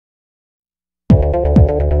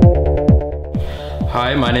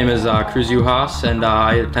Hi, my name is Kruse and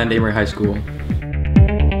I attend Amory High School.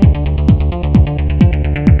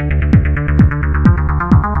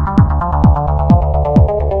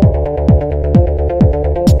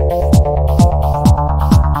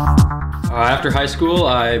 After high school,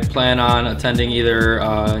 I plan on attending either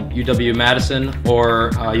UW-Madison or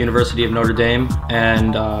University of Notre Dame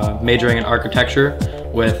and majoring in architecture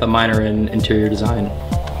with a minor in interior design.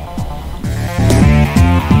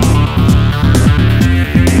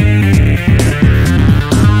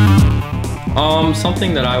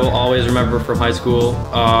 Something that I will always remember from high school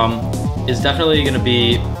is definitely going to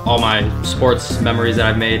be all my sports memories that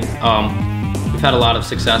I've made. We've had a lot of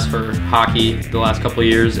success for hockey the last couple of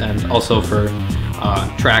years and also for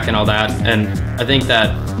track and all that. And I think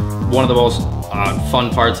that one of the most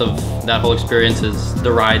fun parts of that whole experience is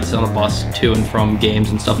the rides on the bus to and from games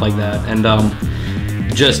and stuff like that. And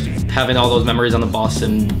just having all those memories on the bus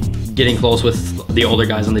and getting close with the older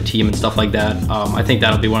guys on the team and stuff like that. I think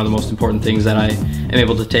that'll be one of the most important things that I am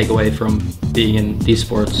able to take away from being in these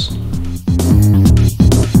sports.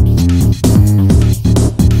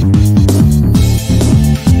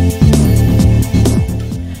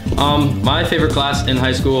 My favorite class in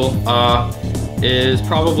high school is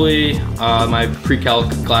probably my pre-calc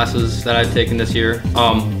classes that I've taken this year.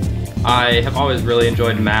 I have always really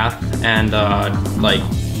enjoyed math and like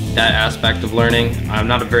that aspect of learning. I'm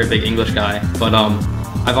not a very big English guy, but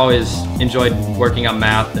I've always enjoyed working on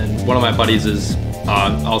math, and one of my buddies is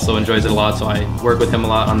also enjoys it a lot, so I work with him a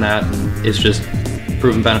lot on that, and it's just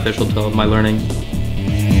proven beneficial to my learning.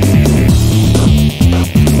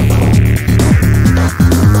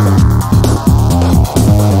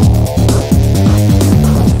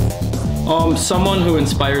 Someone who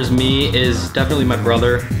inspires me is definitely my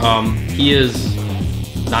brother. He is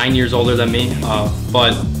 9 years older than me,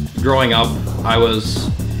 but growing up, I was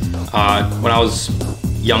when I was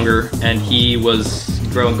younger, and he was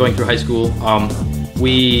going through high school. I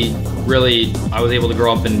was able to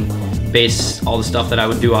grow up and base all the stuff that I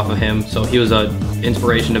would do off of him. So he was an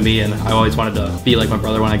inspiration to me, and I always wanted to be like my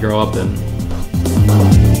brother when I grow up. And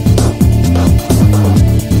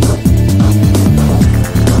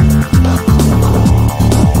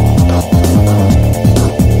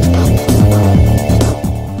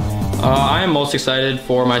I am most excited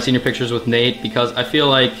for my senior pictures with Nate because I feel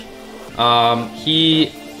like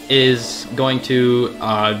he is going to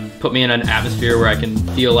put me in an atmosphere where I can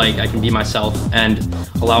feel like I can be myself and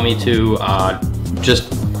allow me to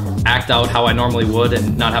just act out how I normally would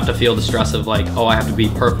and not have to feel the stress of like, oh, I have to be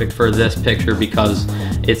perfect for this picture because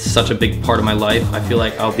it's such a big part of my life. I feel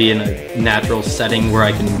like I'll be in a natural setting where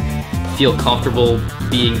I can feel comfortable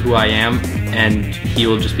being who I am, and he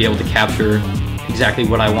will just be able to capture exactly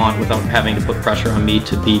what I want without having to put pressure on me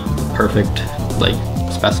to be the perfect like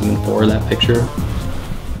specimen for that picture.